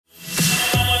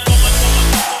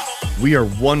We are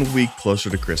 1 week closer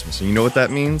to Christmas, and you know what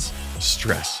that means?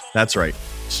 Stress. That's right.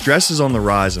 Stress is on the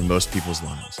rise in most people's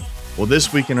lives. Well,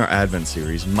 this week in our Advent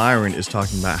series, Myron is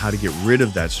talking about how to get rid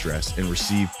of that stress and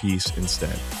receive peace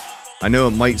instead. I know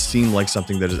it might seem like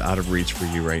something that is out of reach for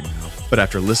you right now, but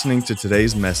after listening to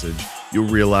today's message, you'll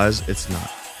realize it's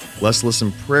not. Let's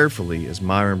listen prayerfully as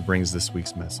Myron brings this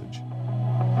week's message.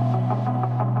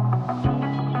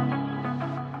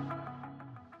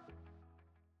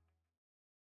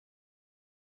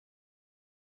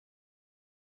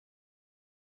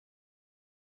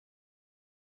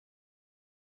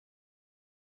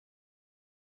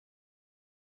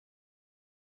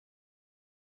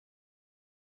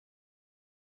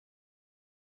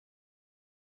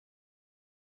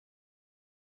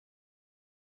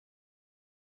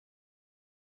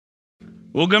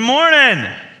 Well, good morning.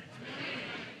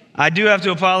 I do have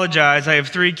to apologize. I have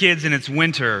 3 kids and it's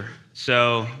winter,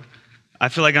 so I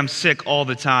feel like I'm sick all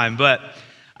the time. But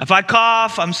if I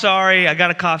cough, I'm sorry. I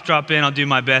got a cough drop in. I'll do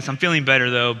my best. I'm feeling better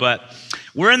though. But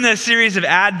we're in the series of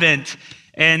Advent,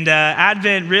 and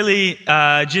Advent really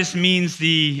just means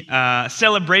the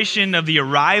celebration of the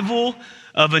arrival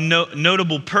of a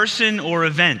notable person or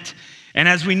event. And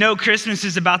as we know, Christmas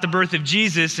is about the birth of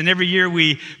Jesus, and every year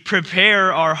we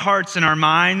prepare our hearts and our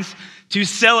minds to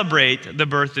celebrate the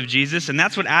birth of Jesus. And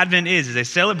that's what Advent is a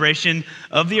celebration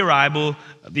of the arrival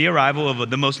of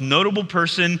the most notable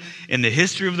person in the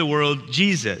history of the world,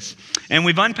 Jesus. And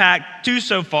we've unpacked 2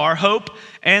 so far, hope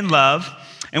and love.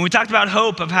 And we talked about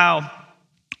hope, of how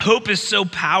hope is so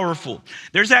powerful.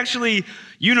 There's actually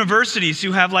universities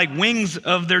who have like wings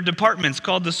of their departments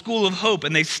called the School of Hope,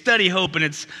 and they study hope and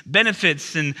its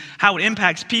benefits and how it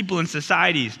impacts people and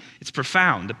societies. It's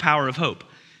profound, the power of hope.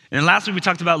 And then last week we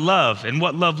talked about love and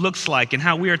what love looks like and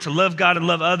how we are to love God and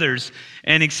love others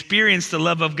and experience the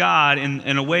love of God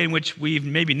in a way in which we've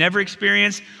maybe never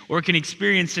experienced or can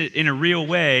experience it in a real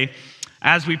way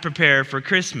as we prepare for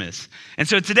Christmas. And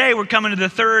so today we're coming to the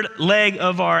 3rd leg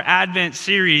of our Advent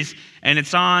series, and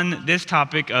it's on this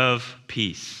topic of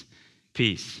peace.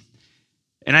 Peace.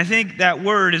 And I think that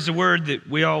word is a word that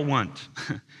we all want.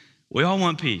 We all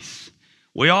want peace.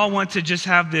 We all want to just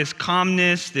have this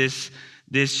calmness, this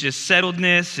just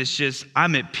settledness. It's just,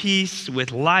 I'm at peace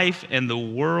with life and the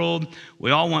world.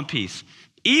 We all want peace.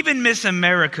 Even Miss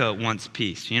America wants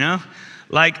peace, you know?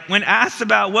 Like, when asked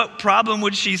about what problem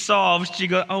would she solve, she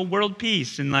goes, oh, world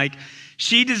peace. And like,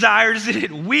 she desires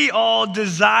it. We all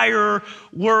desire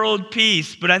world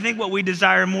peace. But I think what we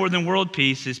desire more than world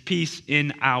peace is peace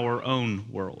in our own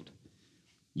world.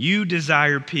 You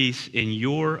desire peace in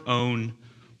your own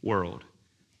world.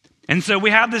 And so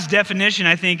we have this definition,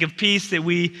 I think, of peace that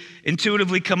we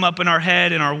intuitively come up in our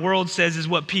head and our world says is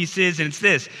what peace is. And it's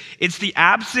this. It's the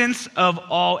absence of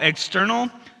all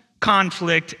external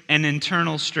conflict and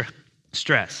internal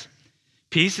stress.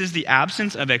 Peace is the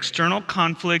absence of external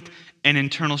conflict and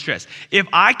internal stress. If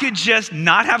I could just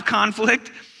not have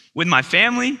conflict with my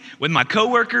family, with my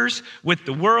coworkers, with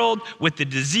the world, with the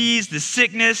disease, the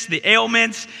sickness, the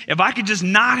ailments, if I could just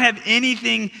not have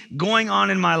anything going on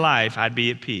in my life, I'd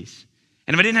be at peace.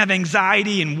 And if I didn't have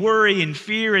anxiety and worry and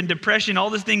fear and depression,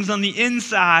 all those things on the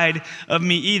inside of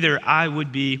me either, I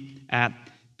would be at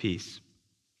peace.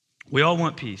 We all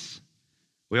want peace.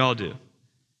 We all do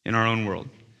in our own world.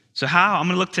 So we're going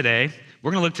to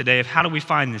look today of how do we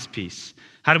find this peace?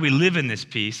 How do we live in this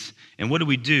peace? And what do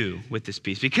we do with this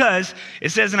peace? Because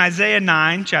it says in Isaiah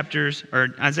chapter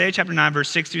 9, verse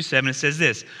 6 through 7, it says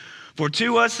this, for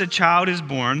to us a child is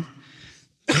born,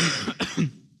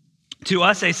 to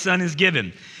us a son is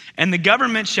given, and the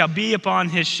government shall be upon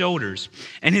his shoulders,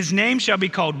 and his name shall be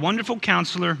called Wonderful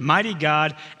Counselor, Mighty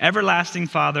God, Everlasting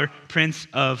Father, Prince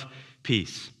of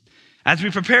Peace. As we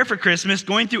prepare for Christmas,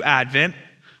 going through Advent,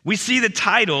 we see the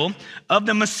title of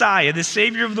the Messiah, the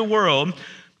Savior of the world,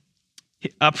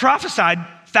 prophesied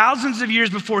thousands of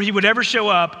years before he would ever show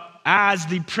up as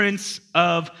the Prince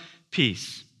of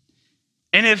Peace.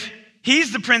 And if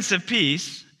he's the Prince of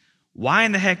Peace, why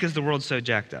in the heck is the world so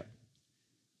jacked up?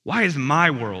 Why is my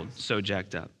world so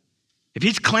jacked up? If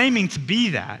he's claiming to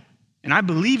be that, and I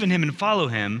believe in him and follow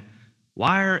him,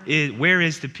 where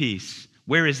is the peace?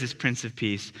 Where is this Prince of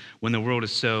Peace when the world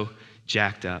is so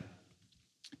jacked up?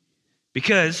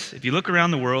 Because if you look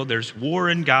around the world, there's war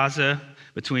in Gaza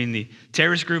between the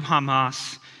terrorist group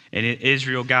Hamas and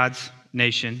Israel, God's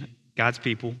nation, God's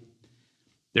people.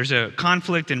 There's a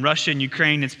conflict in Russia and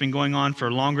Ukraine that's been going on for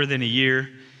longer than a year.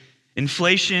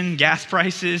 Inflation, gas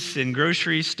prices, and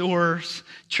grocery stores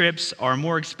trips are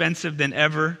more expensive than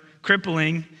ever,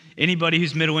 crippling anybody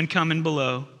who's middle income and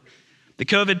below. The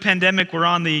COVID pandemic we're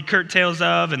on the curtails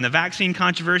of, and the vaccine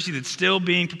controversy that's still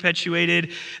being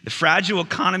perpetuated, the fragile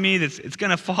economy it's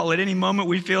going to fall at any moment,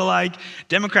 we feel like.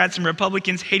 Democrats and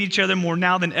Republicans hate each other more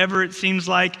now than ever, it seems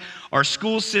like. Our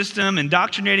school system,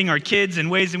 indoctrinating our kids in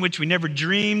ways in which we never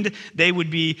dreamed they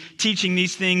would be teaching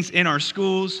these things in our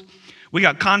schools. We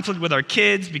got conflict with our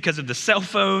kids because of the cell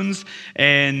phones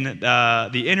and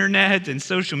the internet and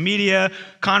social media.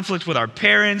 Conflict with our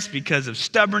parents because of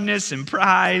stubbornness and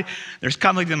pride. There's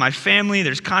conflict in my family.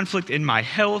 There's conflict in my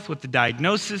health with the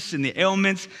diagnosis and the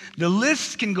ailments. The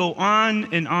list can go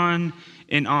on and on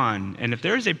and on. And if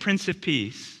there is a Prince of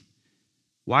Peace,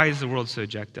 why is the world so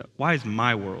jacked up? Why is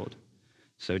my world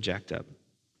so jacked up?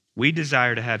 We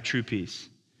desire to have true peace.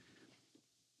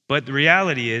 But the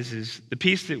reality is the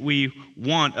peace that we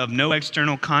want of no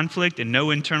external conflict and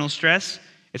no internal stress,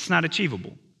 it's not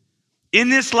achievable. In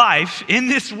this life, in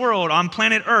this world, on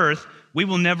planet Earth, we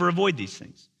will never avoid these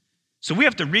things. So we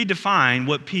have to redefine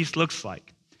what peace looks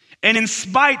like. And in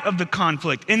spite of the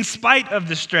conflict, in spite of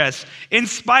the stress, in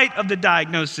spite of the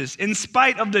diagnosis, in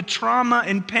spite of the trauma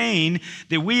and pain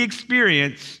that we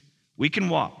experience, we can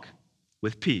walk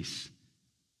with peace,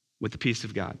 with the peace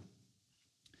of God.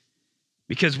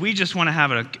 Because we just want to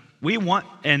have we want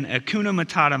an Hakuna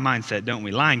Matata mindset, don't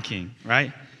we? Lion King,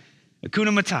 right? Hakuna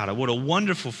Matata, what a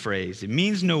wonderful phrase. It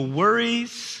means no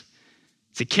worries.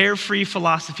 It's a carefree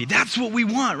philosophy. That's what we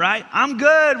want, right? I'm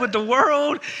good with the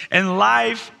world and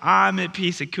life. I'm at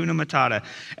peace, Hakuna Matata.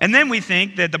 And then we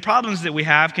think that the problems that we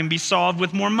have can be solved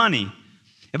with more money.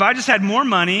 If I just had more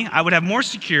money, I would have more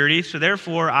security, so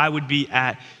therefore I would be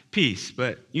at peace.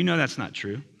 But you know that's not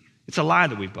true. It's a lie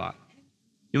that we've bought.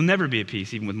 You'll never be at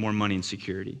peace even with more money and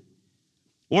security.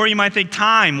 Or you might think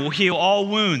time will heal all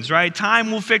wounds, right? Time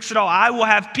will fix it all. I will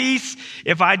have peace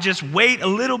if I just wait a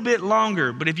little bit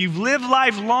longer. But if you've lived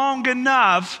life long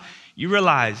enough, you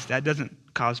realize that doesn't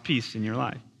cause peace in your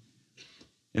life.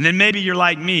 And then maybe you're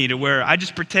like me to where I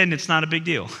just pretend it's not a big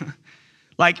deal.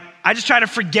 Like, I just try to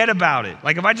forget about it.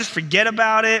 Like, if I just forget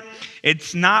about it,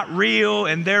 it's not real,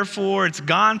 and therefore it's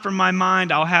gone from my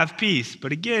mind, I'll have peace.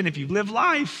 But again, if you've lived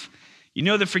life, you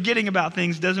know that forgetting about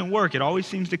things doesn't work. It always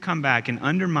seems to come back and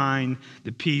undermine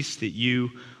the peace that you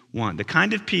want. The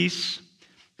kind of peace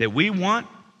that we want,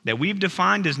 that we've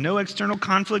defined as no external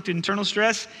conflict, internal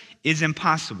stress, is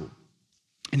impossible.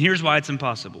 And here's why it's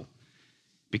impossible.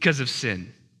 Because of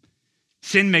sin.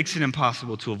 Sin makes it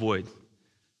impossible to avoid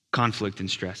conflict and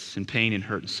stress and pain and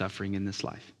hurt and suffering in this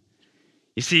life.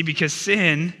 You see, because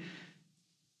sin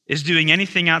is doing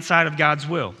anything outside of God's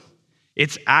will.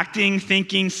 It's acting,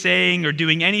 thinking, saying, or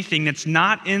doing anything that's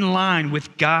not in line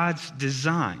with God's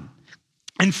design.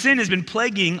 And sin has been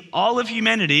plaguing all of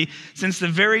humanity since the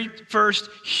very first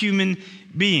human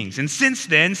beings. And since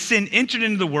then, sin entered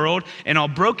into the world, and all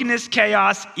brokenness,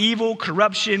 chaos, evil,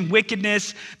 corruption,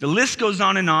 wickedness, the list goes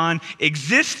on,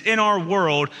 exists in our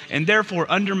world, and therefore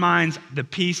undermines the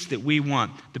peace that we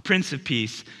want, the Prince of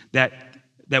Peace that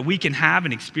we can have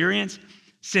and experience.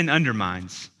 Sin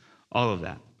undermines all of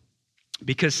that.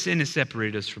 Because sin has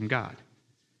separated us from God.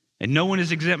 And no one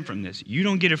is exempt from this. You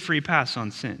don't get a free pass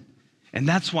on sin. And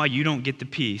that's why you don't get the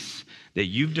peace that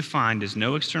you've defined as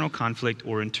no external conflict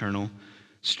or internal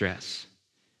stress.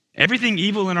 Everything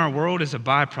evil in our world is a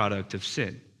byproduct of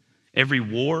sin. Every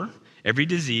war, every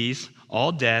disease,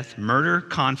 all death, murder,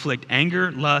 conflict,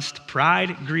 anger, lust,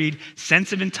 pride, greed,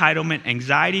 sense of entitlement,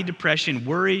 anxiety, depression,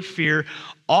 worry, fear,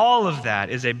 all of that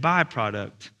is a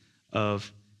byproduct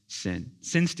of sin.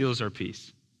 Sin steals our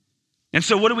peace. And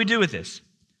so what do we do with this?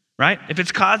 Right? If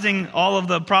it's causing all of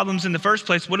the problems in the first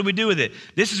place, what do we do with it?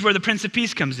 This is where the Prince of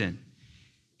Peace comes in.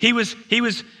 He was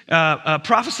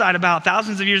prophesied about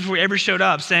thousands of years before he ever showed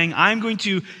up, saying, I'm going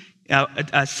to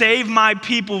save my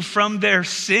people from their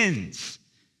sins.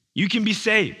 You can be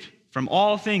saved from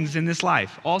all things in this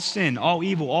life, all sin, all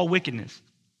evil, all wickedness.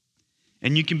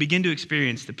 And you can begin to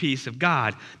experience the peace of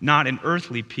God, not an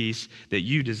earthly peace that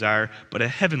you desire, but a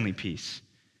heavenly peace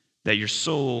that your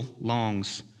soul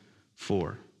longs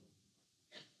for.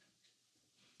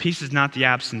 Peace is not the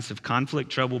absence of conflict,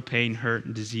 trouble, pain, hurt,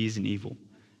 and disease and evil.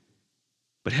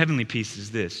 But heavenly peace is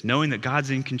this, knowing that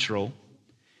God's in control,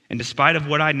 and despite of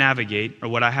what I navigate or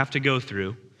what I have to go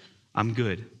through, I'm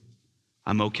good.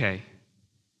 I'm okay.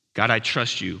 God, I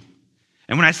trust you.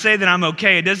 And when I say that I'm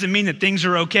okay, it doesn't mean that things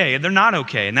are okay. They're not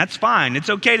okay, and that's fine. It's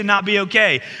okay to not be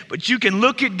okay. But you can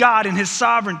look at God and his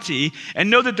sovereignty and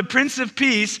know that the Prince of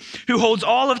Peace, who holds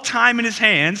all of time in his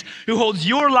hands, who holds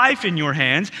your life in your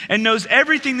hands, and knows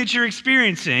everything that you're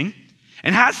experiencing,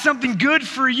 and has something good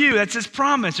for you, that's his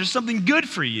promise. There's something good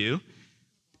for you.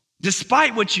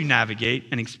 Despite what you navigate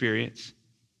and experience,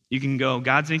 you can go,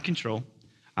 God's in control.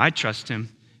 I trust him,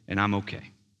 and I'm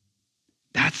okay.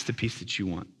 That's the peace that you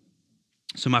want.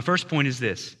 So my first point is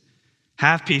this: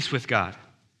 have peace with God.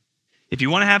 If you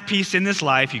want to have peace in this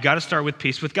life, you got to start with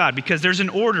peace with God, because there's an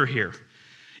order here.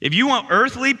 If you want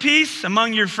earthly peace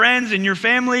among your friends and your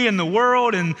family and the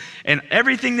world and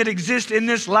everything that exists in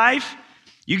this life,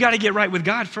 you got to get right with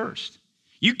God first.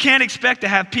 You can't expect to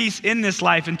have peace in this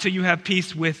life until you have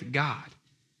peace with God.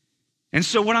 And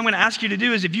so what I'm going to ask you to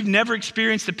do is, if you've never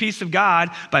experienced the peace of God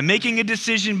by making a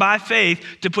decision by faith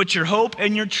to put your hope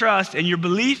and your trust and your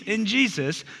belief in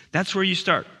Jesus, that's where you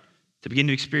start to begin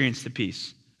to experience the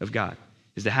peace of God,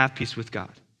 is to have peace with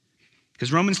God.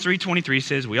 Because Romans 3:23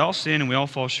 says we all sin and we all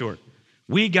fall short.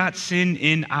 We got sin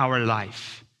in our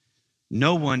life.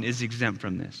 No one is exempt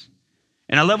from this.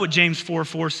 And I love what James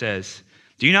 4:4 says.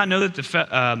 Do you not know that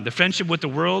the friendship with the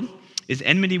world is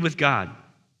enmity with God?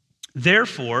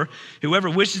 Therefore, whoever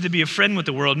wishes to be a friend with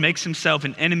the world makes himself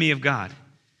an enemy of God.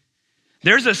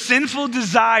 There's a sinful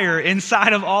desire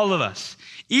inside of all of us.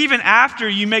 Even after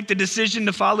you make the decision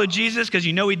to follow Jesus, because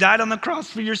you know he died on the cross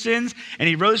for your sins and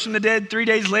he rose from the dead 3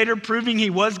 days later, proving he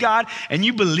was God, and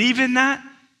you believe in that,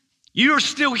 you are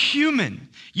still human.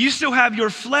 You still have your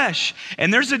flesh.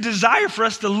 And there's a desire for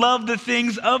us to love the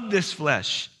things of this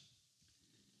flesh.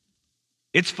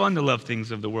 It's fun to love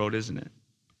things of the world, isn't it?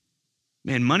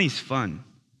 Man, money's fun.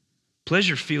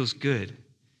 Pleasure feels good.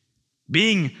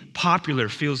 Being popular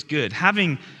feels good.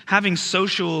 Having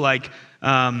social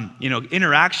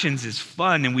interactions is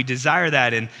fun, and we desire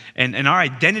that. And our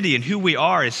identity and who we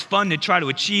are is fun to try to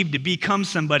achieve, to become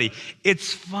somebody.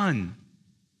 It's fun.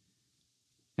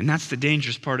 And that's the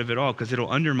dangerous part of it all, because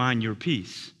it'll undermine your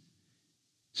peace.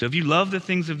 So if you love the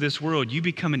things of this world, you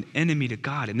become an enemy to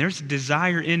God. And there's a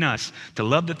desire in us to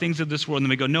love the things of this world. And then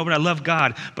we go, no, but I love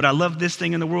God, but I love this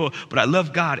thing in the world, but I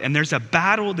love God. And there's a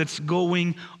battle that's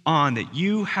going on that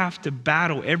you have to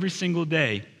battle every single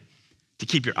day to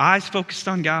keep your eyes focused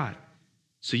on God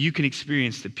so you can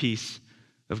experience the peace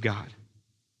of God.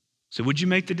 So would you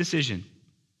make the decision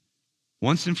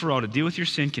once and for all to deal with your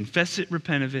sin, confess it,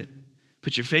 repent of it,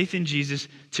 put your faith in Jesus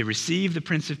to receive the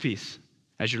Prince of Peace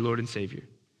as your Lord and Savior?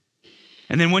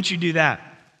 And then once you do that,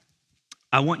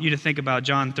 I want you to think about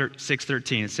John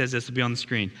 6:13. It says this, will be on the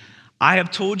screen. I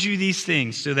have told you these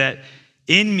things so that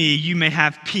in me you may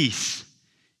have peace.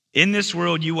 In this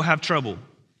world you will have trouble.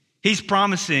 He's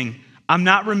promising, I'm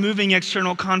not removing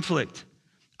external conflict.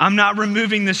 I'm not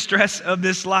removing the stress of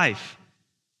this life.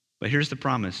 But here's the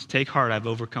promise. Take heart, I've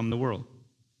overcome the world.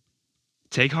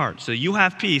 Take heart. So you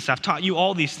have peace. I've taught you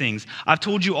all these things. I've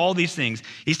told you all these things.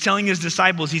 He's telling his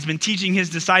disciples. He's been teaching his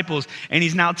disciples. And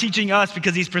he's now teaching us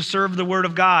because he's preserved the word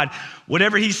of God.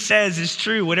 Whatever he says is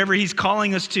true. Whatever he's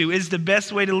calling us to is the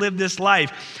best way to live this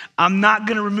life. I'm not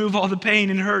going to remove all the pain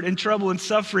and hurt and trouble and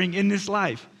suffering in this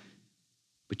life.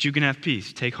 But you can have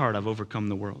peace. Take heart. I've overcome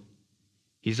the world.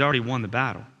 He's already won the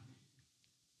battle.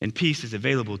 And peace is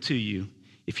available to you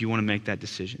if you want to make that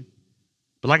decision.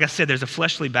 But like I said, there's a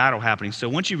fleshly battle happening. So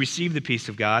once you receive the peace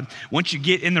of God, once you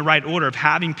get in the right order of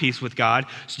having peace with God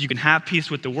so you can have peace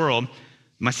with the world,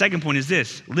 my second point is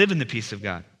this: live in the peace of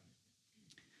God.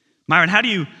 Myron, how do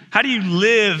you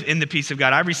live in the peace of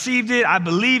God? I received it, I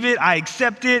believe it, I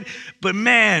accept it, but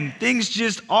man, things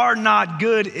just are not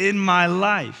good in my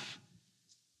life.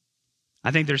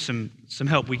 I think there's some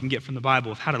help we can get from the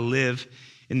Bible of how to live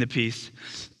in the peace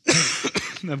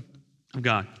of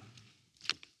God.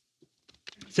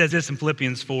 It says this in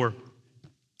Philippians 4.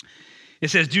 It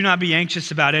says, do not be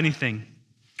anxious about anything,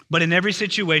 but in every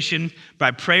situation,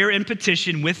 by prayer and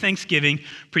petition with thanksgiving,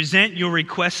 present your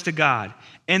requests to God.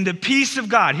 And the peace of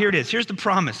God, here it is, here's the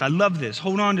promise. I love this.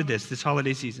 Hold on to this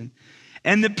holiday season.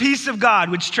 And the peace of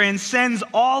God, which transcends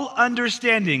all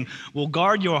understanding, will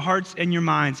guard your hearts and your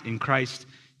minds in Christ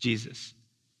Jesus.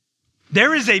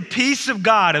 There is a peace of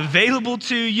God available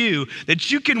to you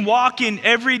that you can walk in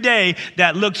every day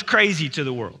that looks crazy to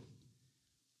the world.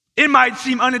 It might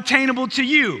seem unattainable to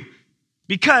you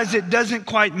because it doesn't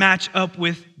quite match up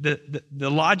with the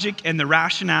logic and the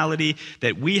rationality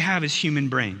that we have as human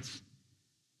brains.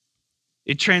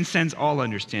 It transcends all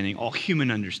understanding, all human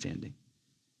understanding.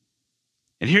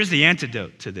 And here's the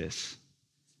antidote to this.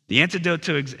 The antidote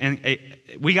to,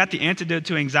 we got the antidote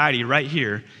to anxiety right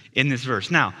here in this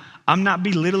verse. Now, I'm not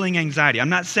belittling anxiety. I'm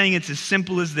not saying it's as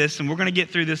simple as this, and we're going to get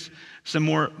through this, some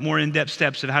more in-depth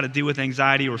steps of how to deal with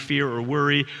anxiety or fear or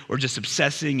worry or just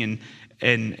obsessing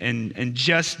and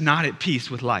just not at peace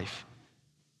with life.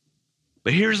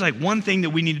 But here's like one thing that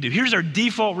we need to do. Here's our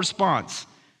default response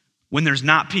when there's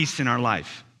not peace in our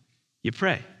life. You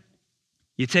pray.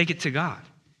 You take it to God.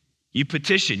 You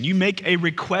petition. You make a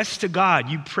request to God.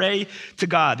 You pray to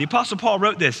God. The Apostle Paul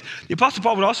wrote this. The Apostle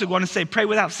Paul would also go on to say, pray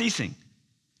without ceasing.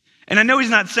 And I know he's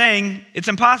not saying it's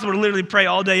impossible to literally pray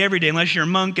all day, every day, unless you're a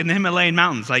monk in the Himalayan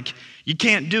mountains. Like, you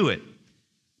can't do it.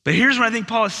 But here's what I think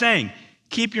Paul is saying.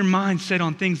 Keep your mind set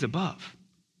on things above.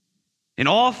 In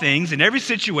all things, in every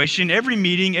situation, every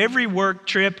meeting, every work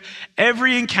trip,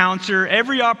 every encounter,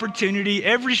 every opportunity,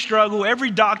 every struggle,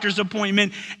 every doctor's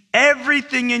appointment,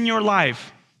 everything in your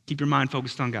life, keep your mind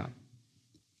focused on God.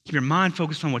 Keep your mind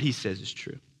focused on what he says is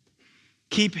true.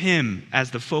 Keep him as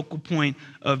the focal point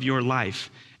of your life,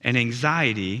 and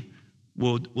anxiety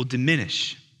will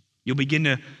diminish. You'll begin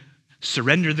to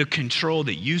surrender the control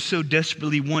that you so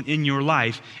desperately want in your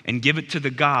life and give it to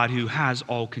the God who has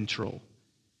all control,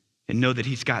 and know that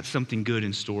he's got something good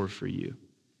in store for you.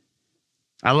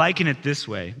 I liken it this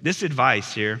way. This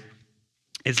advice here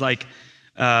is like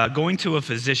going to a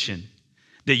physician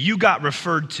that you got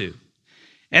referred to.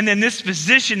 And then this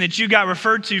physician that you got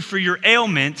referred to for your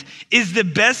ailment is the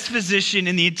best physician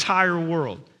in the entire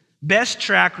world. Best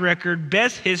track record,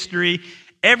 best history.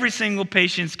 Every single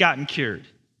patient's gotten cured.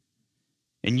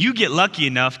 And you get lucky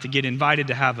enough to get invited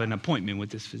to have an appointment with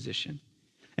this physician.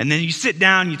 And then you sit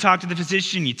down, you talk to the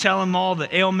physician, you tell him all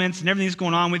the ailments and everything that's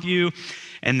going on with you.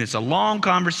 And it's a long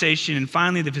conversation. And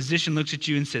finally, the physician looks at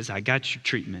you and says, I got your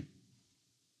treatment.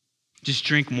 Just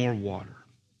drink more water.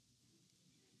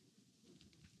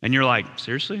 And you're like,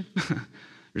 seriously?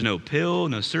 There's no pill,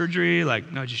 no surgery.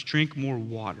 Like, no, just drink more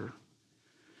water.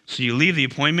 So you leave the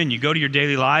appointment, you go to your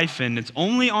daily life, and it's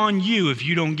only on you if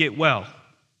you don't get well.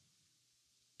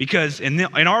 Because in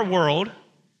our world,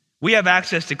 we have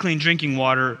access to clean drinking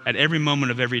water at every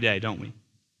moment of every day, don't we?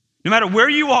 No matter where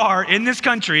you are in this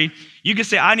country, you can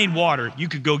say, I need water. You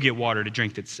could go get water to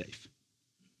drink that's safe.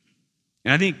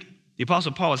 And I think the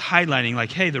Apostle Paul is highlighting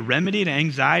like, hey, the remedy to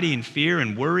anxiety and fear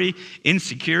and worry,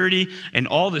 insecurity, and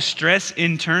all the stress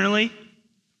internally,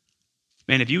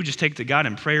 man, if you would just take to God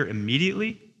in prayer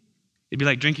immediately, it'd be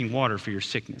like drinking water for your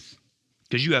sickness.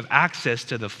 Because you have access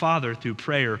to the Father through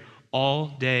prayer all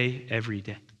day, every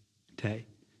day.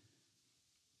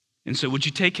 And so would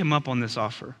you take him up on this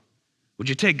offer? Would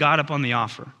you take God up on the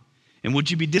offer? And would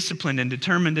you be disciplined and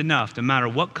determined enough, no matter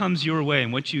what comes your way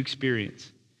and what you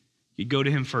experience, you'd go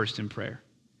to him first in prayer.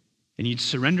 And you'd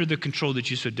surrender the control that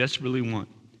you so desperately want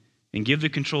and give the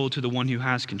control to the one who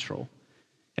has control.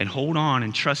 And hold on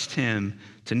and trust him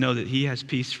to know that he has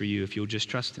peace for you if you'll just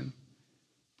trust him.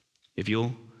 If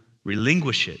you'll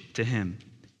relinquish it to him,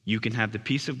 you can have the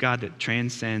peace of God that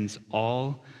transcends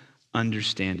all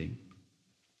understanding.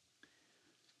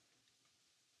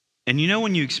 And you know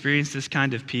when you experience this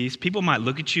kind of peace, people might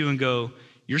look at you and go,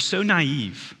 you're so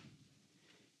naive.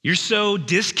 You're so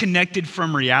disconnected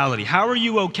from reality. How are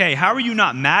you okay? How are you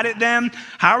not mad at them?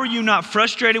 How are you not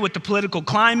frustrated with the political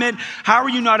climate? How are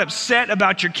you not upset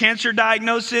about your cancer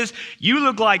diagnosis? You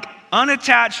look like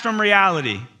unattached from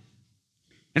reality.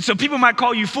 And so people might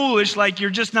call you foolish, like you're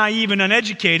just naive and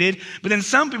uneducated, but then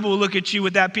some people will look at you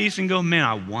with that peace and go, man,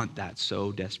 I want that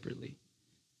so desperately.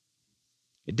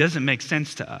 It doesn't make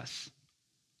sense to us.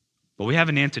 But we have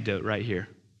an antidote right here.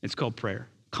 It's called prayer.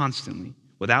 Constantly,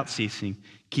 without ceasing,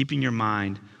 keeping your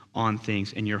mind on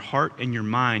things, and your heart and your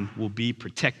mind will be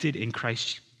protected in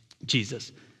Christ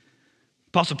Jesus.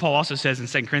 Apostle Paul also says in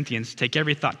 2 Corinthians, take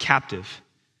every thought captive.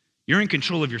 You're in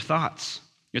control of your thoughts.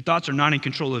 Your thoughts are not in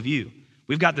control of you.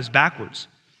 We've got this backwards.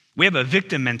 We have a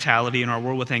victim mentality in our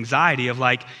world with anxiety of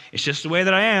like, it's just the way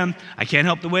that I am. I can't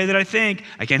help the way that I think.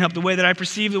 I can't help the way that I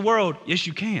perceive the world. Yes,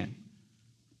 you can.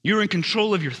 You're in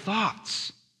control of your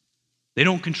thoughts. They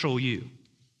don't control you.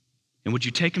 And would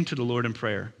you take them to the Lord in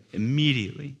prayer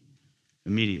immediately,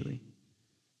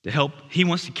 to help? He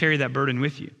wants to carry that burden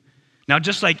with you. Now,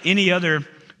 just like any other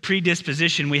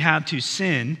predisposition we have to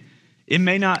sin, it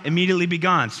may not immediately be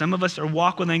gone. Some of us are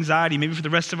walk with anxiety, maybe for the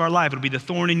rest of our life. It'll be the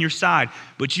thorn in your side.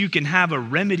 But you can have a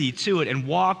remedy to it and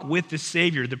walk with the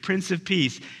Savior, the Prince of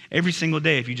Peace, every single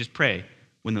day if you just pray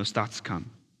when those thoughts come.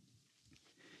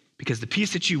 Because the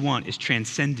peace that you want is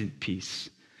transcendent peace,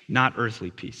 not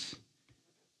earthly peace.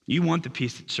 You want the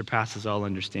peace that surpasses all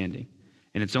understanding,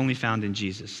 and it's only found in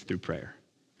Jesus through prayer.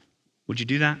 Would you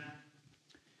do that?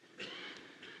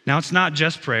 Now, it's not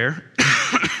just prayer.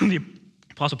 The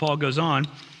Apostle Paul goes on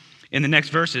in the next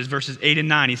verses 8 and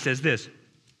 9. He says this.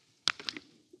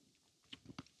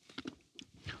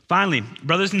 Finally,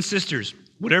 brothers and sisters,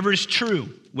 whatever is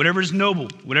true, whatever is noble,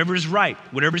 whatever is right,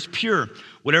 whatever is pure,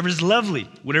 whatever is lovely,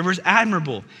 whatever is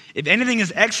admirable, if anything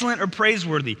is excellent or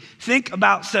praiseworthy, think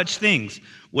about such things.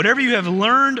 Whatever you have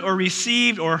learned or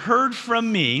received or heard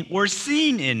from me or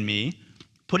seen in me,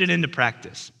 put it into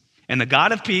practice. And the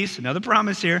God of peace, another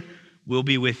promise here, will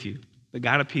be with you. The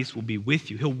God of peace will be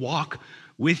with you. He'll walk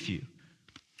with you.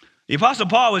 The Apostle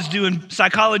Paul was doing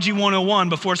Psychology 101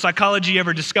 before psychology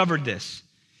ever discovered this.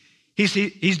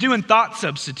 He's doing thought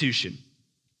substitution,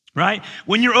 right?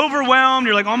 When you're overwhelmed,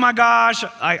 you're like, oh my gosh,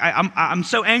 I'm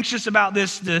so anxious about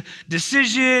the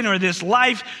decision or this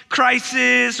life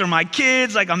crisis or my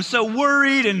kids, like I'm so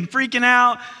worried and freaking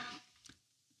out.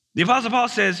 The Apostle Paul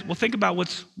says, well, think about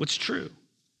what's true.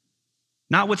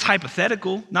 Not what's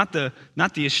hypothetical, not the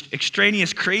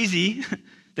extraneous crazy.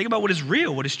 Think about what is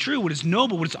real, what is true, what is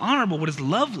noble, what is honorable, what is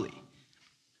lovely.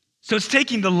 So it's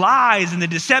taking the lies and the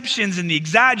deceptions and the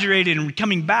exaggerated and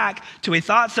coming back to a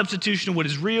thought substitution of what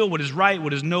is real, what is right,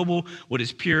 what is noble, what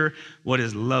is pure, what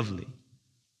is lovely.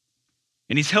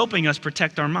 And he's helping us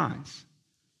protect our minds.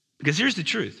 Because here's the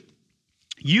truth.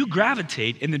 You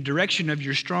gravitate in the direction of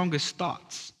your strongest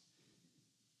thoughts.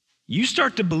 You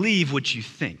start to believe what you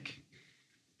think.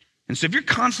 And so if you're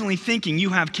constantly thinking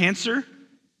you have cancer,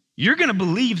 you're going to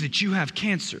believe that you have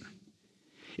cancer.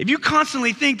 If you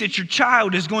constantly think that your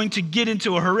child is going to get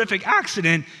into a horrific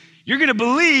accident, you're going to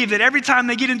believe that every time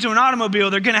they get into an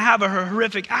automobile, they're going to have a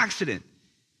horrific accident.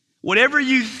 Whatever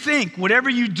you think, whatever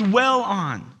you dwell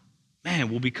on,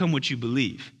 man, will become what you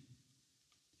believe.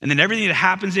 And then everything that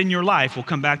happens in your life will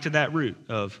come back to that root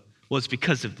of, well, it's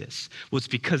because of this. Well, it's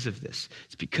because of this.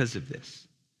 It's because of this.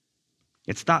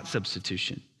 It's thought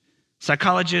substitution.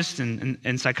 Psychologists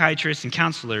and psychiatrists and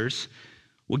counselors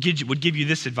would give you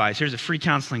this advice. Here's a free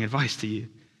counseling advice to you.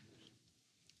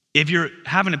 If you're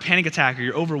having a panic attack or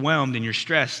you're overwhelmed and you're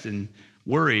stressed and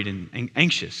worried and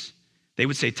anxious, they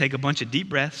would say take a bunch of deep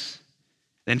breaths,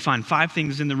 then find 5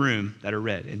 things in the room that are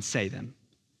red and say them.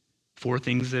 4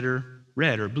 things that are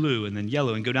red or blue and then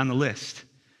yellow and go down the list.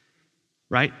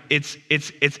 Right? It's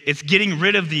getting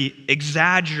rid of the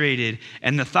exaggerated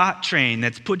and the thought train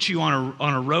that's put you on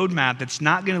a roadmap that's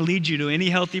not going to lead you to any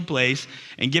healthy place,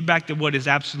 and get back to what is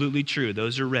absolutely true.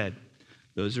 Those are red.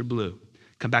 Those are blue.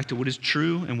 Come back to what is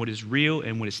true and what is real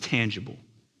and what is tangible.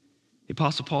 The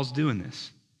Apostle Paul's doing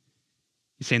this.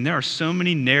 He's saying there are so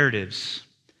many narratives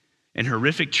and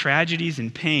horrific tragedies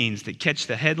and pains that catch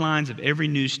the headlines of every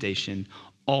news station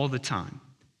all the time.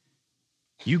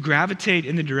 You gravitate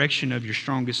in the direction of your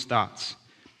strongest thoughts.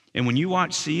 And when you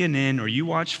watch CNN or you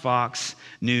watch Fox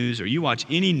News or you watch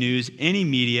any news, any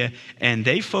media, and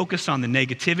they focus on the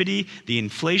negativity, the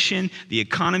inflation, the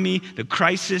economy, the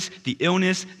crisis, the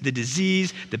illness, the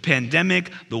disease, the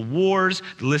pandemic, the wars,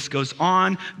 the list goes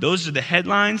on. Those are the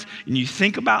headlines. And you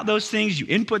think about those things, you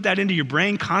input that into your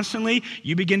brain constantly,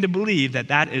 you begin to believe that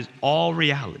that is all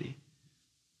reality.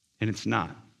 And it's not.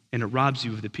 And it robs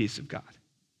you of the peace of God.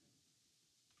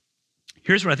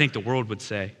 Here's what I think the world would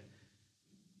say.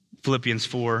 Philippians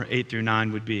 4, 8 through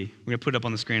 9 would be. We're going to put it up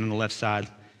on the screen on the left side.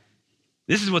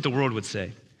 This is what the world would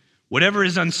say. Whatever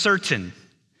is uncertain,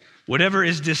 whatever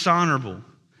is dishonorable,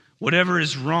 whatever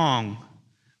is wrong,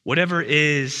 whatever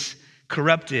is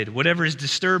corrupted, whatever is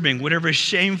disturbing, whatever is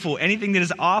shameful, anything that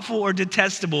is awful or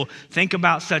detestable, think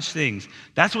about such things.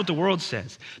 That's what the world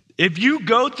says. If you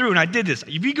go through, and I did this,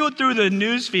 if you go through the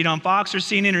news feed on Fox or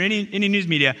CNN or any news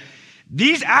media,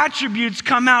 these attributes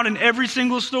come out in every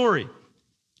single story.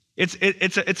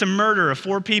 It's a murder of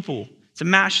 4 people. It's a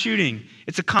mass shooting.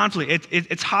 It's a conflict.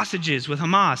 It's hostages with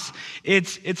Hamas.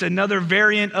 It's another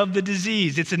variant of the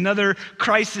disease. It's another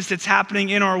crisis that's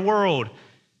happening in our world.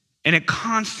 And it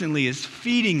constantly is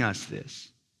feeding us this.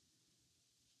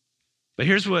 But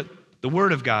here's what the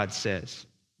Word of God says.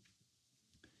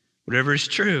 Whatever is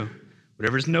true,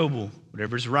 whatever is noble,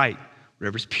 whatever is right,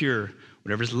 whatever is pure,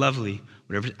 whatever is lovely,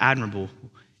 whatever is admirable,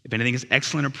 if anything is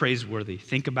excellent or praiseworthy,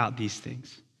 think about these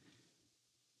things.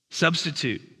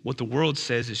 Substitute what the world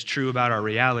says is true about our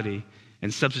reality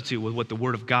and substitute with what the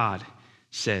Word of God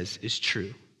says is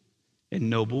true and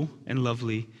noble and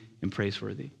lovely and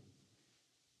praiseworthy.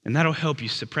 And that'll help you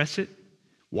suppress it,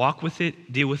 walk with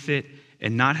it, deal with it,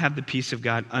 and not have the peace of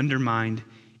God undermined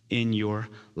in your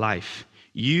life.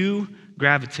 You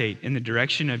gravitate in the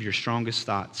direction of your strongest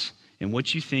thoughts and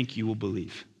what you think you will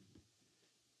believe.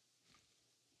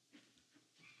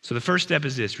 So the first step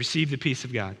is this: receive the peace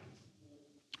of God.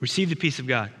 Receive the peace of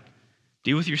God.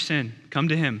 Deal with your sin. Come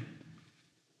to Him.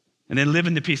 And then live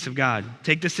in the peace of God.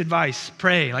 Take this advice.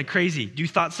 Pray like crazy. Do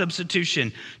thought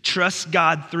substitution. Trust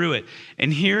God through it.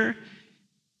 And here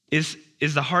is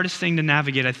the hardest thing to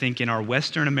navigate, I think, in our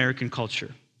Western American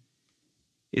culture.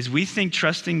 Is we think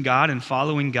trusting God and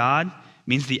following God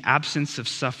means the absence of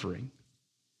suffering.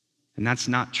 And that's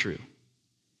not true.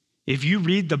 If you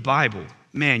read the Bible,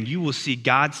 man, you will see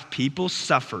God's people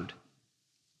suffered,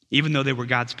 even though they were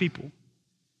God's people.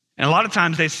 And a lot of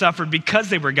times they suffered because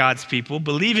they were God's people,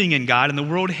 believing in God, and the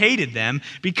world hated them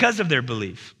because of their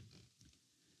belief.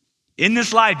 In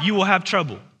this life, you will have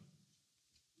trouble.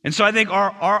 And so I think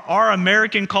our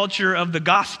American culture of the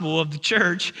gospel of the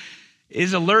church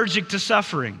is allergic to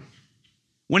suffering.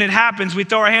 When it happens, we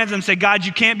throw our hands up and say, God,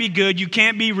 you can't be good, you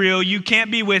can't be real, you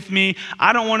can't be with me,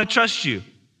 I don't want to trust you.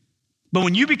 But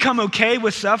when you become okay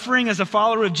with suffering as a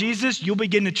follower of Jesus, you'll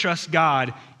begin to trust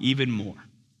God even more.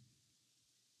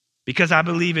 Because I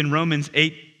believe in Romans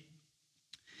 8,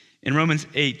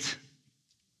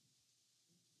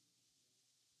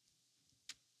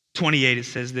 '28, it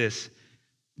says this,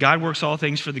 God works all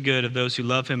things for the good of those who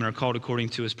love him and are called according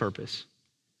to his purpose.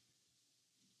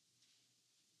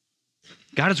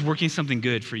 God is working something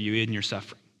good for you in your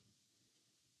suffering.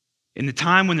 In the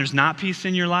time when there's not peace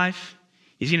in your life,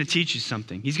 he's going to teach you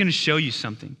something. He's going to show you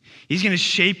something. He's going to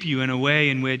shape you in a way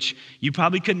in which you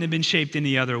probably couldn't have been shaped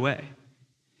any other way.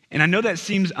 And I know that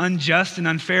seems unjust and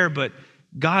unfair, but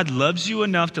God loves you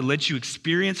enough to let you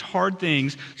experience hard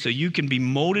things so you can be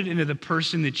molded into the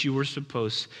person that you were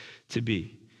supposed to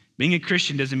be. Being a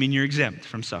Christian doesn't mean you're exempt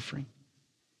from suffering.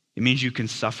 It means you can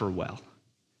suffer well.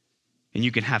 And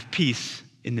you can have peace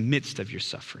in the midst of your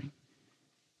suffering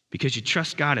because you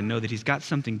trust God and know that he's got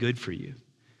something good for you.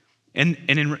 And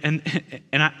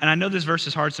I know this verse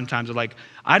is hard sometimes. They're like,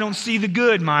 I don't see the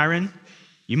good, Myron.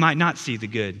 You might not see the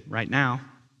good right now,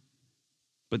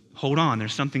 but hold on,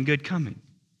 there's something good coming.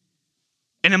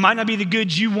 And it might not be the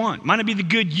good you want. It might not be the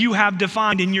good you have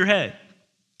defined in your head.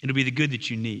 It'll be the good that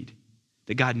you need,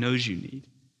 that God knows you need.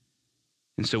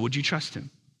 And so would you trust him?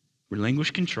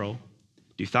 Relinquish control,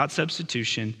 do thought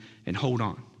substitution, and hold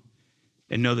on.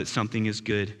 And know that something is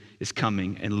good is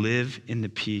coming, and live in the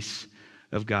peace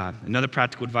of God. Another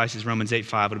practical advice is Romans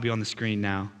 8:5. It'll be on the screen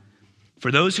now.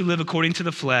 For those who live according to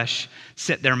the flesh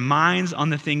set their minds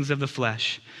on the things of the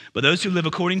flesh. But those who live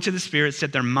according to the Spirit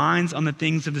set their minds on the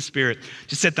things of the Spirit.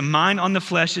 To set the mind on the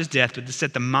flesh is death, but to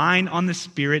set the mind on the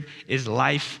Spirit is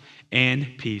life and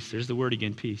peace. There's the word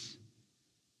again, peace.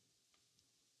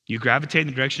 You gravitate in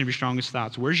the direction of your strongest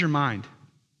thoughts. Where's your mind?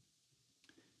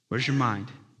 Where's your mind?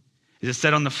 Is it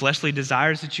set on the fleshly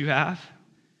desires that you have?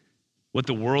 What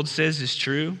the world says is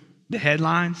true? The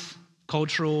headlines,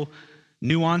 cultural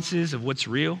nuances of what's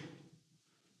real?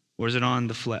 Or is it on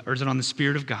the flesh? Or is it on the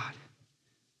Spirit of God?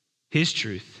 His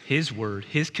truth, his word,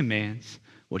 his commands,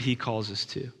 what he calls us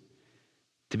to.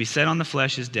 To be set on the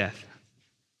flesh is death,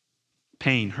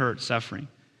 pain, hurt, suffering.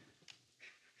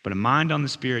 But a mind on the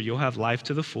Spirit, you'll have life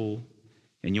to the full,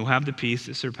 and you'll have the peace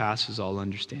that surpasses all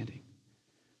understanding.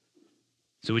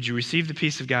 So would you receive the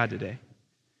peace of God today?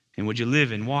 And would you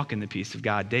live and walk in the peace of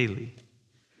God daily?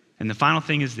 And the final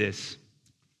thing is this.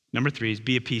 Number 3 is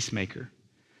be a peacemaker.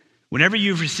 Whenever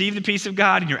you've received the peace of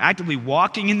God and you're actively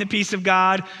walking in the peace of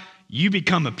God, you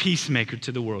become a peacemaker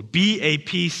to the world. Be a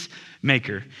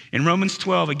peacemaker. In Romans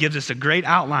 12, it gives us a great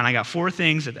outline. I got 4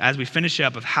 things as we finish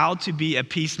up of how to be a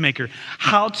peacemaker,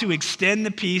 how to extend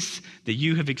the peace that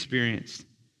you have experienced.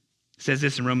 It says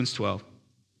this in Romans 12.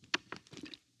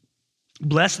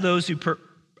 Bless those who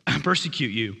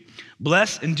persecute you.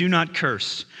 Bless and do not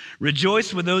curse.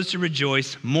 Rejoice with those who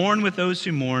rejoice. Mourn with those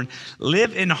who mourn.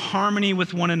 Live in harmony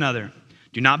with one another.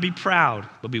 Do not be proud,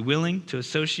 but be willing to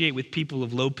associate with people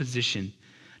of low position.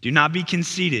 Do not be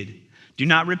conceited. Do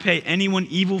not repay anyone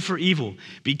evil for evil.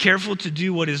 Be careful to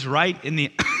do what is right in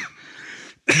the,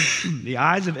 the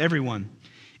eyes of everyone.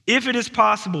 If it is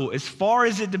possible, as far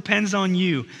as it depends on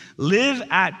you, live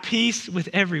at peace with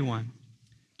everyone.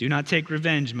 Do not take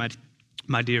revenge,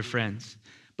 my dear friends,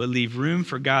 but leave room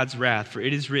for God's wrath, for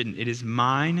it is written, it is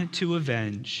mine to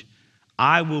avenge.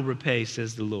 I will repay,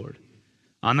 says the Lord.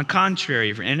 On the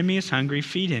contrary, if your enemy is hungry,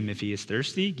 feed him. If he is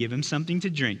thirsty, give him something to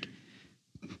drink.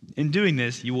 In doing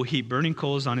this, you will heap burning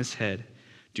coals on his head.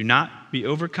 Do not be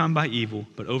overcome by evil,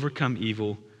 but overcome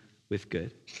evil with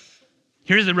good.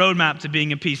 Here's the roadmap to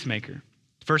being a peacemaker.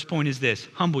 The first point is this: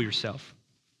 humble yourself.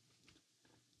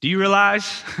 Do you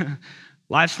realize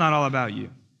life's not all about you?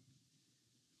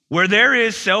 Where there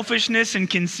is selfishness and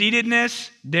conceitedness,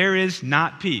 there is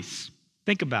not peace.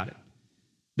 Think about it.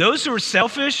 Those who are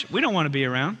selfish, we don't want to be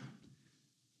around.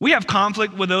 We have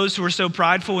conflict with those who are so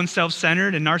prideful and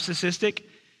self-centered and narcissistic,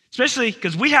 especially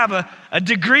because we have a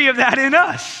degree of that in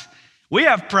us. We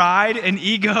have pride and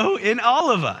ego in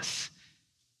all of us.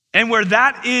 And where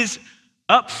that is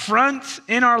up front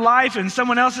in our life and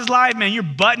someone else's life, man, you're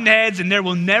butting heads and there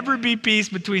will never be peace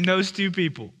between those two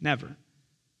people. Never.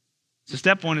 So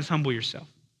step 1 is humble yourself.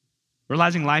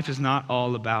 Realizing life is not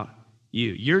all about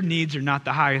you. Your needs are not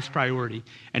the highest priority.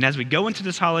 And as we go into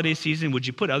this holiday season, would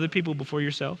you put other people before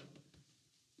yourself?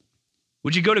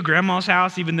 Would you go to grandma's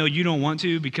house even though you don't want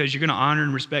to because you're going to honor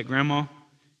and respect grandma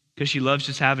because she loves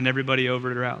just having everybody over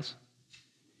at her house?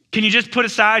 Can you just put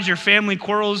aside your family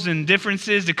quarrels and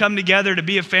differences to come together to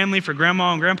be a family for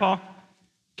grandma and grandpa?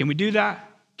 Can we do that?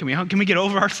 Can we get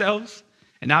over ourselves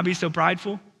and not be so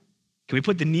prideful? Can we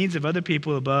put the needs of other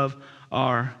people above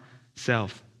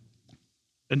ourselves?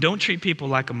 And don't treat people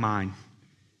like a mine.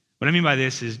 What I mean by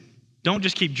this is don't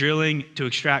just keep drilling to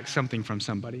extract something from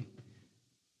somebody.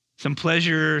 Some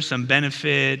pleasure, some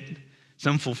benefit,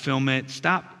 some fulfillment.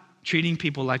 Stop treating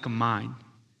people like a mine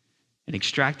and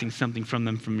extracting something from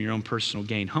them from your own personal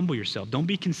gain. Humble yourself. Don't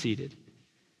be conceited.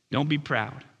 Don't be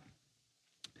proud.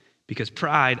 Because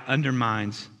pride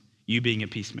undermines you being a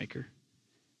peacemaker.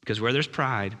 Because where there's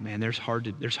pride, man, it's hard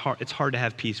to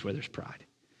have peace where there's pride.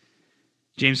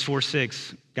 James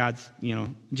 4:6,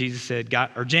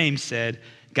 James said,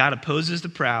 God opposes the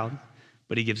proud,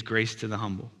 but he gives grace to the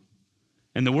humble.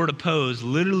 And the word oppose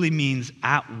literally means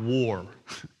at war.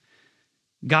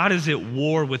 God is at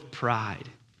war with pride.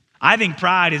 I think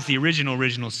pride is the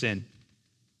original sin.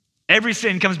 Every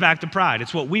sin comes back to pride.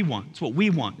 It's what we want. It's what we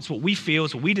want. It's what we feel.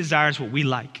 It's what we desire. It's what we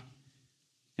like.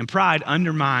 And pride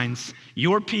undermines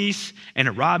your peace and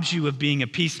it robs you of being a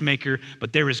peacemaker,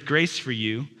 but there is grace for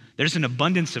you. There's an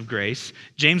abundance of grace.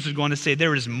 James was going to say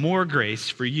there is more grace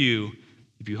for you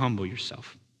if you humble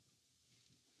yourself.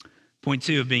 Point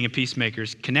 2 of being a peacemaker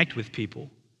is connect with people.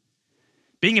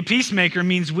 Being a peacemaker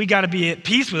means we got to be at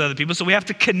peace with other people, so we have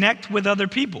to connect with other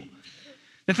people.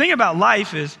 The thing about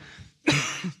life is,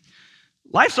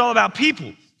 life's all about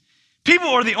people. People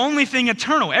are the only thing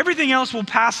eternal. Everything else will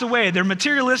pass away. They're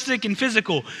materialistic and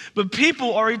physical, but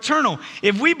people are eternal.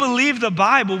 If we believe the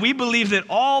Bible, we believe that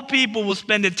all people will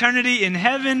spend eternity in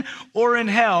heaven or in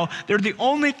hell. They're the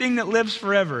only thing that lives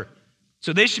forever.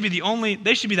 So they should be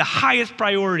the highest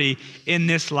priority in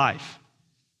this life.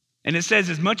 And it says,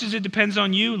 as much as it depends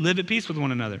on you, live at peace with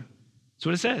one another. That's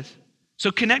what it says.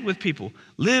 So connect with people.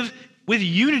 Live with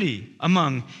unity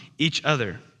among each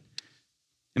other.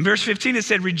 In verse 15, it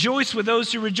said, rejoice with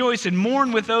those who rejoice and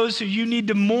mourn with those who you need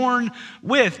to mourn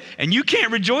with. And you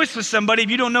can't rejoice with somebody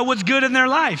if you don't know what's good in their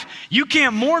life. You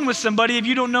can't mourn with somebody if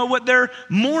you don't know what they're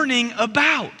mourning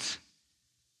about.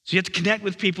 So you have to connect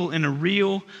with people in a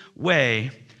real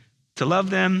way to love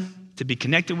them, to be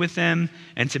connected with them,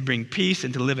 and to bring peace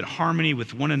and to live in harmony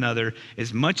with one another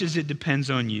as much as it depends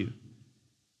on you.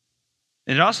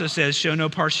 And it also says show no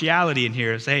partiality in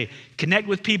here. Say, hey, connect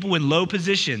with people in low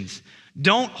positions.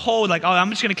 Don't hold like, oh, I'm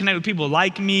just going to connect with people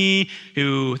like me,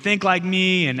 who think like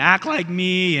me and act like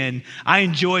me, and I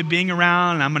enjoy being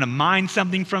around, and I'm going to mine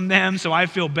something from them so I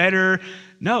feel better.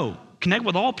 No, connect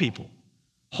with all people.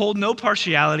 Hold no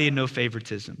partiality and no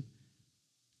favoritism.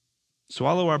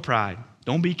 Swallow our pride.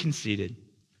 Don't be conceited.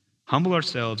 Humble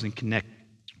ourselves and connect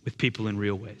with people in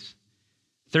real ways.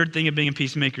 Third thing of being a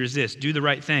peacemaker is this: do the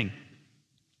right thing.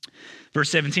 Verse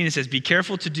 17, it says, be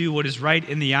careful to do what is right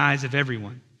in the eyes of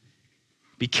everyone.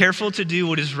 Be careful to do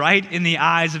what is right in the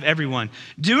eyes of everyone.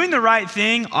 Doing the right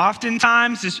thing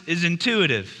oftentimes is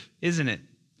intuitive, isn't it?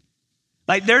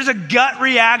 Like there's a gut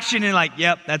reaction and like,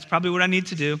 yep, that's probably what I need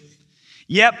to do.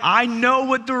 Yep, I know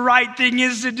what the right thing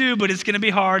is to do, but it's going to be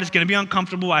hard. It's going to be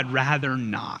uncomfortable. I'd rather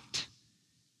not.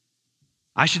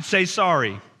 I should say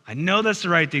sorry. I know that's the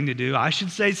right thing to do. I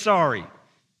should say sorry.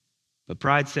 But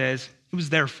pride says it was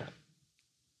their fault.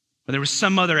 Or there was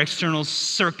some other external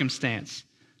circumstance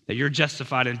that you're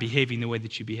justified in behaving the way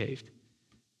that you behaved.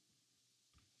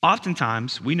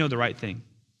 Oftentimes, we know the right thing.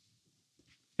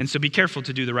 And so be careful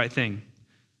to do the right thing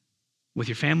with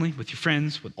your family, with your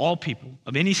friends, with all people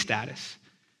of any status.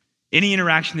 Any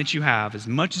interaction that you have, as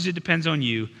much as it depends on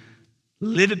you,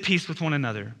 live at peace with one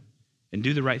another and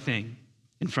do the right thing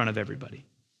in front of everybody.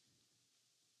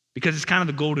 Because it's kind of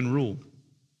the golden rule.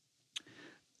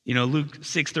 You know, Luke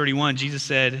 6:31, Jesus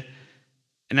said,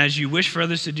 and as you wish for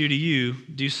others to do to you,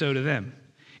 do so to them.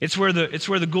 It's where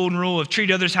the golden rule of treat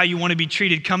others how you want to be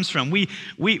treated comes from. We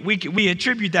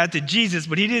attribute that to Jesus,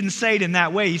 but he didn't say it in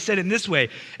that way. He said it in this way: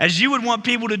 as you would want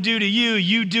people to do to you,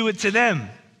 you do it to them.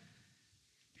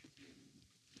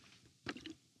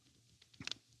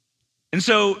 And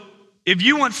so if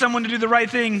you want someone to do the right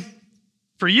thing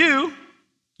for you,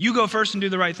 you go first and do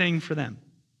the right thing for them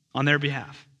on their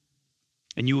behalf.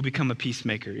 And you will become a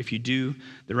peacemaker if you do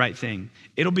the right thing.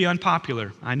 It'll be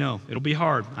unpopular, I know. It'll be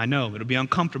hard, I know. It'll be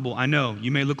uncomfortable, I know.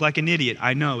 You may look like an idiot,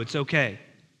 I know. It's okay.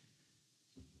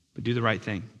 But do the right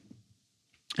thing.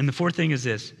 And the fourth thing is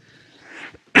this.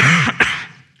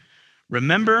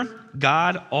 Remember,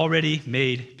 God already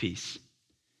made peace.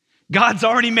 God's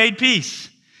already made peace.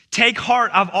 Take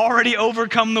heart, I've already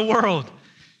overcome the world.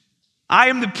 I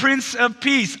am the Prince of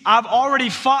Peace. I've already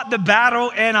fought the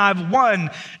battle and I've won.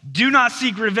 Do not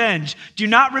seek revenge. Do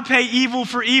not repay evil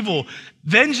for evil.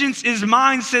 Vengeance is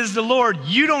mine, says the Lord.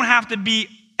 You don't have to be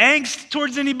angst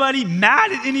towards anybody,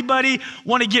 mad at anybody,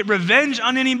 want to get revenge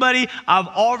on anybody. I've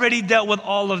already dealt with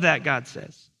all of that, God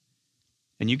says.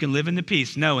 And you can live in the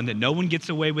peace knowing that no one gets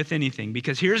away with anything,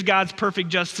 because here's God's perfect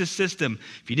justice system.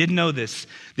 If you didn't know this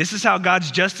is how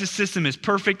God's justice system is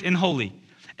perfect and holy.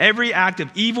 Every act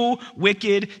of evil,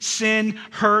 wicked, sin,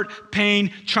 hurt,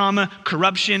 pain, trauma,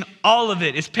 corruption, all of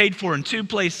it is paid for in two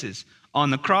places: on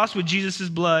the cross with Jesus'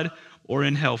 blood, or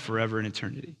in hell forever in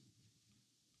eternity.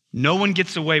 No one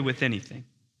gets away with anything.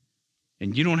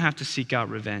 And you don't have to seek out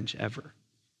revenge ever.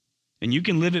 And you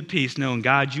can live at peace knowing,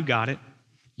 God, you got it.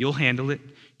 You'll handle it.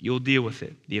 You'll deal with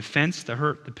it. The offense, the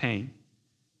hurt, the pain.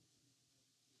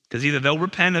 Because either they'll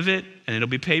repent of it and it'll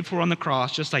be paid for on the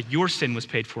cross, just like your sin was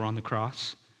paid for on the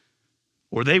cross,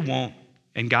 or they won't,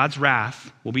 and God's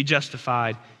wrath will be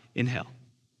justified in hell.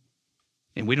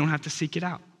 And we don't have to seek it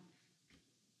out.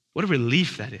 What a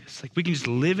relief that is. Like, we can just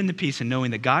live in the peace and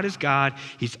knowing that God is God.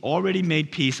 He's already made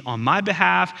peace on my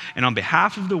behalf and on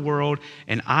behalf of the world,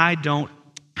 and I don't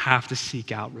have to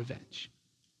seek out revenge.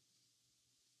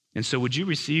 And so would you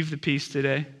receive the peace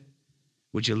today?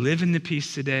 Would you live in the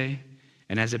peace today?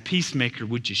 And as a peacemaker,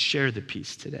 would you share the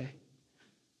peace today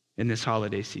in this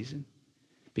holiday season?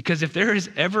 Because if there is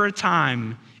ever a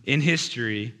time in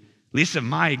history, at least of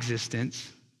my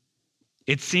existence,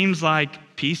 it seems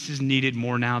like peace is needed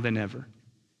more now than ever.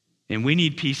 And we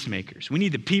need peacemakers. We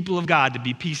need the people of God to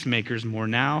be peacemakers more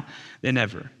now than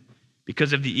ever.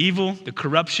 Because of the evil, the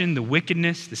corruption, the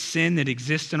wickedness, the sin that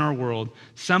exists in our world,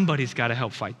 somebody's got to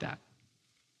help fight that.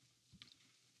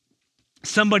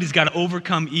 Somebody's got to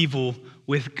overcome evil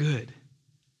with good.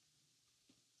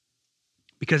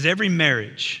 Because every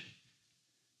marriage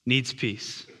needs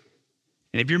peace.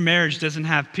 And if your marriage doesn't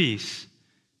have peace,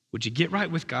 would you get right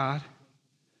with God?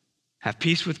 Have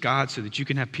peace with God so that you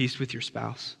can have peace with your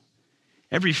spouse.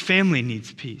 Every family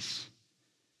needs peace.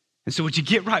 And so would you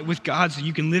get right with God so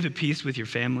you can live at peace with your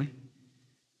family?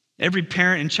 Every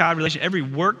parent and child relationship, every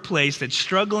workplace that's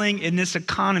struggling in this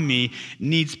economy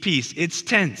needs peace. It's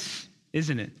tense,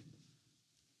 isn't it?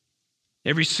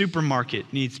 Every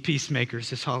supermarket needs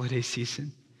peacemakers this holiday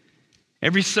season.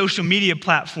 Every social media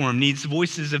platform needs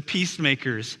voices of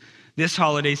peacemakers this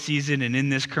holiday season and in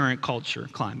this current culture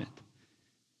climate.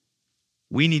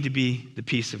 We need to be the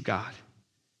peace of God.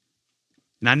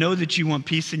 And I know that you want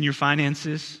peace in your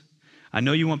finances. I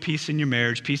know you want peace in your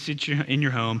marriage, peace in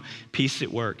your home, peace at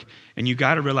work. And you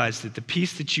got to realize that the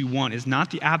peace that you want is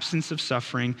not the absence of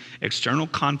suffering, external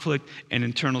conflict, and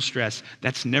internal stress.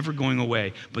 That's never going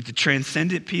away. But the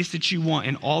transcendent peace that you want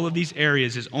in all of these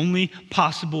areas is only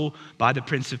possible by the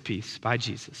Prince of Peace, by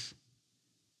Jesus.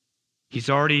 He's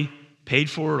already paid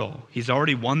for it all. He's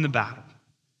already won the battle.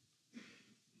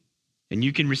 And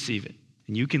you can receive it,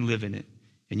 and you can live in it,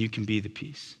 and you can be the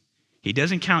peace. He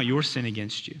doesn't count your sin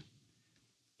against you.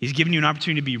 He's given you an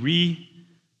opportunity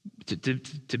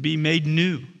to be made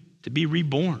new, to be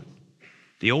reborn.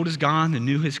 The old is gone, the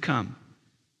new has come.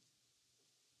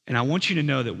 And I want you to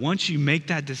know that once you make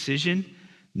that decision,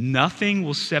 nothing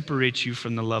will separate you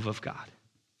from the love of God.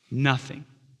 Nothing.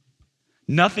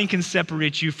 Nothing can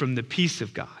separate you from the peace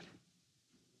of God.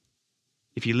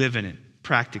 If you live in it,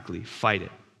 practically fight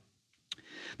it.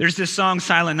 There's this song,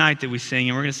 Silent Night, that we sing,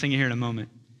 and we're going to sing it here in a moment.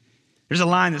 There's a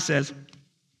line that says,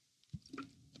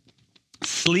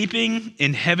 sleeping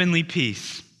in heavenly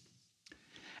peace.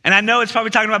 And I know it's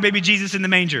probably talking about baby Jesus in the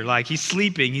manger. Like, he's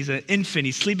sleeping, he's an infant,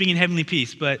 he's sleeping in heavenly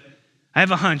peace. But I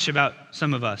have a hunch about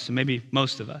some of us, and maybe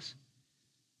most of us.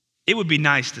 It would be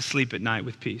nice to sleep at night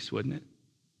with peace, wouldn't it?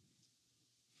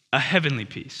 A heavenly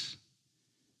peace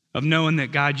of knowing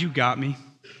that, God, you got me.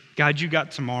 God, you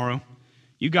got tomorrow.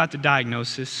 You got the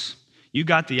diagnosis. You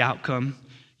got the outcome.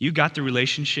 You got the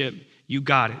relationship. You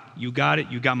got it. You got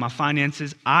it. You got my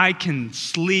finances. I can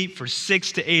sleep for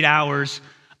 6 to 8 hours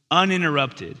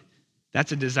uninterrupted.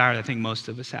 That's a desire that I think most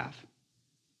of us have.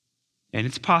 And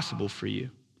it's possible for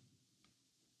you.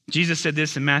 Jesus said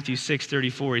this in Matthew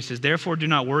 6:34. He says, therefore do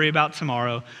not worry about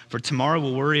tomorrow, for tomorrow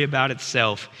will worry about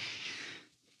itself.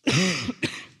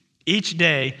 Each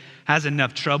day has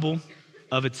enough trouble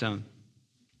of its own.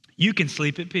 You can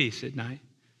sleep at peace at night.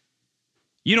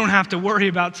 You don't have to worry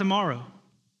about tomorrow.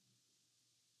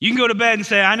 You can go to bed and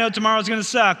say, I know tomorrow's going to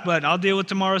suck, but I'll deal with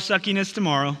tomorrow's suckiness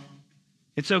tomorrow.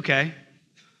 It's okay.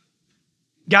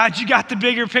 God, you got the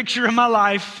bigger picture of my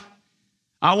life.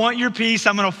 I want your peace.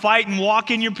 I'm going to fight and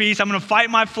walk in your peace. I'm going to fight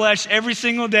my flesh every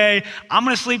single day. I'm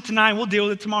going to sleep tonight. We'll deal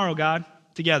with it tomorrow, God,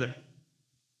 together.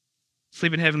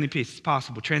 Sleep in heavenly peace is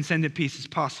possible. Transcendent peace is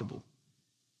possible.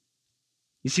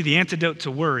 You see, the antidote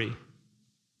to worry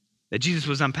that Jesus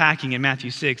was unpacking in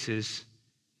Matthew 6 is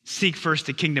seek first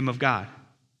the kingdom of God.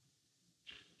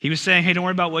 He was saying, hey, don't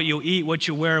worry about what you'll eat, what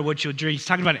you'll wear, what you'll drink. He's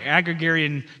talking about an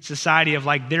agrarian society of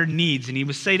like their needs. And he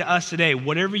would say to us today,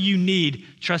 whatever you need,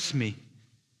 trust me.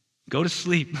 Go to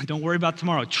sleep. Don't worry about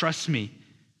tomorrow. Trust me.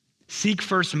 Seek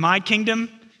first my kingdom,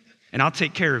 and I'll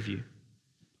take care of you.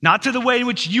 Not to the way in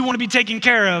which you want to be taken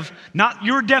care of, not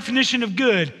your definition of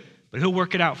good, but he'll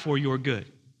work it out for your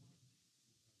good.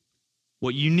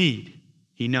 What you need,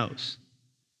 he knows.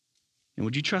 And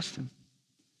would you trust him?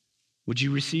 Would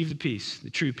you receive the peace, the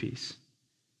true peace?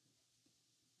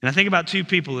 And I think about two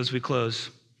people as we close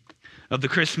of the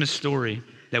Christmas story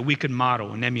that we could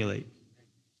model and emulate.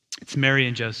 It's Mary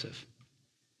and Joseph.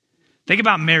 Think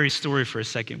about Mary's story for a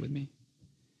second with me.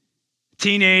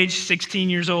 Teenage,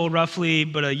 16 years old roughly,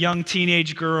 but a young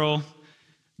teenage girl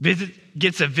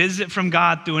gets a visit from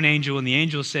God through an angel, and the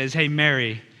angel says, hey,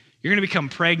 Mary, you're going to become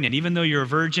pregnant. Even though you're a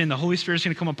virgin, the Holy Spirit's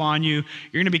going to come upon you.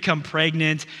 You're going to become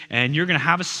pregnant, and you're going to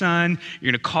have a son.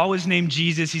 You're going to call his name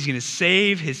Jesus. He's going to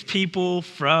save his people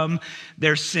from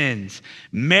their sins.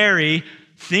 Mary,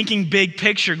 thinking big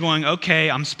picture, going, okay,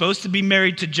 I'm supposed to be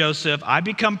married to Joseph. I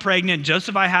become pregnant.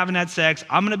 Joseph, I haven't had sex.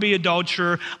 I'm going to be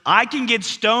adulterer. I can get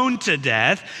stoned to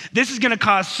death. This is going to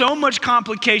cause so much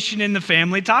complication in the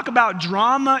family. Talk about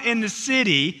drama in the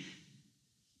city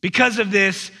because of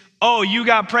this. Oh, you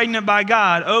got pregnant by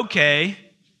God. Okay.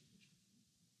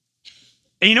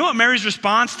 And you know what Mary's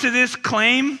response to this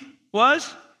claim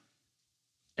was?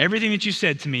 Everything that you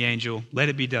said to me, angel, let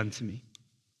it be done to me.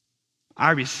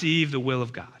 I receive the will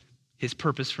of God, his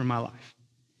purpose for my life.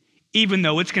 Even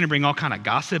though it's going to bring all kind of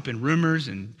gossip and rumors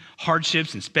and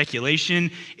hardships and speculation,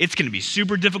 it's going to be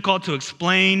super difficult to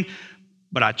explain,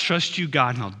 but I trust you,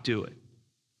 God, and I'll do it.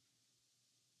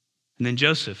 And then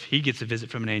Joseph, he gets a visit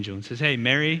from an angel and says, hey,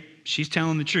 Mary, she's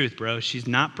telling the truth, bro. She's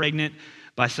not pregnant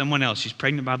by someone else. She's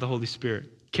pregnant by the Holy Spirit,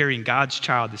 carrying God's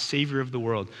child, the Savior of the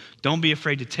world. Don't be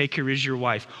afraid to take her as your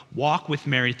wife. Walk with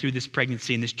Mary through this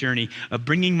pregnancy and this journey of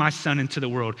bringing my son into the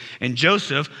world. And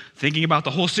Joseph, thinking about the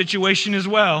whole situation as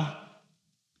well,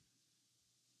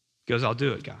 goes, I'll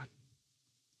do it, God.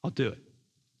 I'll do it.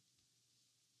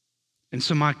 And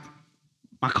so my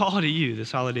call to you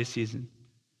this holiday season,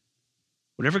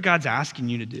 whatever God's asking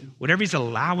you to do, whatever he's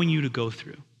allowing you to go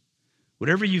through,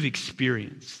 whatever you've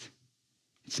experienced,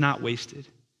 it's not wasted.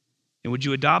 And would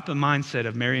you adopt the mindset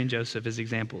of Mary and Joseph as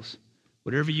examples?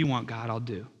 Whatever you want, God, I'll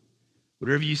do.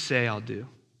 Whatever you say, I'll do.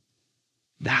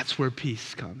 That's where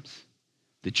peace comes.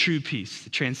 The true peace,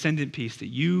 the transcendent peace that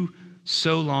you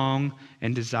so long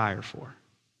and desire for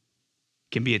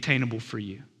can be attainable for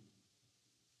you.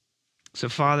 So,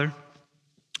 Father,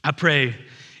 I pray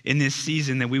in this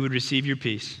season that we would receive your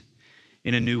peace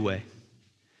in a new way.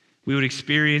 We would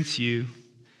experience you,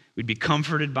 we'd be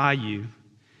comforted by you,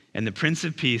 and the Prince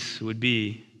of Peace would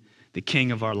be the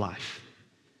King of our life.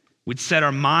 We'd set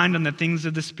our mind on the things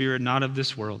of the Spirit, not of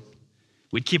this world.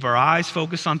 We'd keep our eyes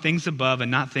focused on things above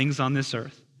and not things on this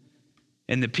earth.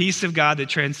 And the peace of God that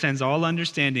transcends all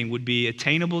understanding would be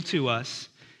attainable to us,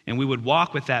 and we would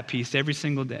walk with that peace every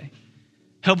single day.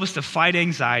 Help us to fight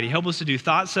anxiety. Help us to do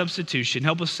thought substitution.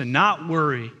 Help us to not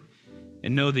worry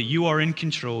and know that you are in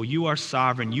control. You are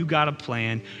sovereign. You got a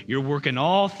plan. You're working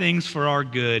all things for our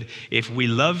good if we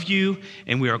love you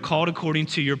and we are called according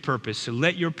to your purpose. So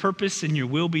let your purpose and your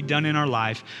will be done in our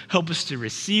life. Help us to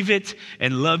receive it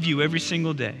and love you every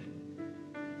single day,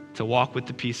 to walk with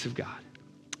the peace of God.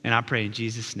 And I pray in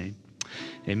Jesus' name,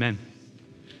 amen.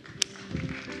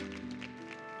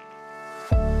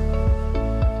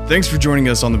 Thanks for joining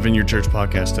us on the Vineyard Church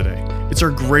podcast today. It's our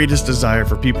greatest desire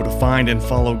for people to find and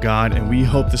follow God, and we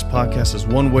hope this podcast is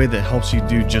one way that helps you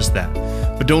do just that.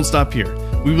 But don't stop here.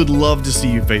 We would love to see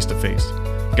you face to face.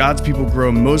 God's people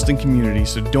grow most in community,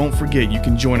 so don't forget you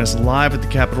can join us live at the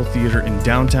Capitol Theater in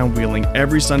downtown Wheeling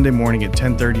every Sunday morning at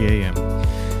 10:30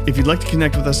 a.m. If you'd like to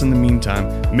connect with us in the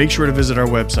meantime, make sure to visit our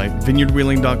website,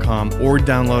 vineyardwheeling.com, or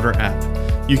download our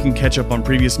app. You can catch up on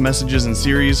previous messages and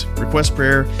series, request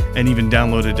prayer, and even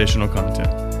download additional content.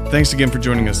 Thanks again for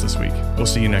joining us this week. We'll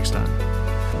see you next time.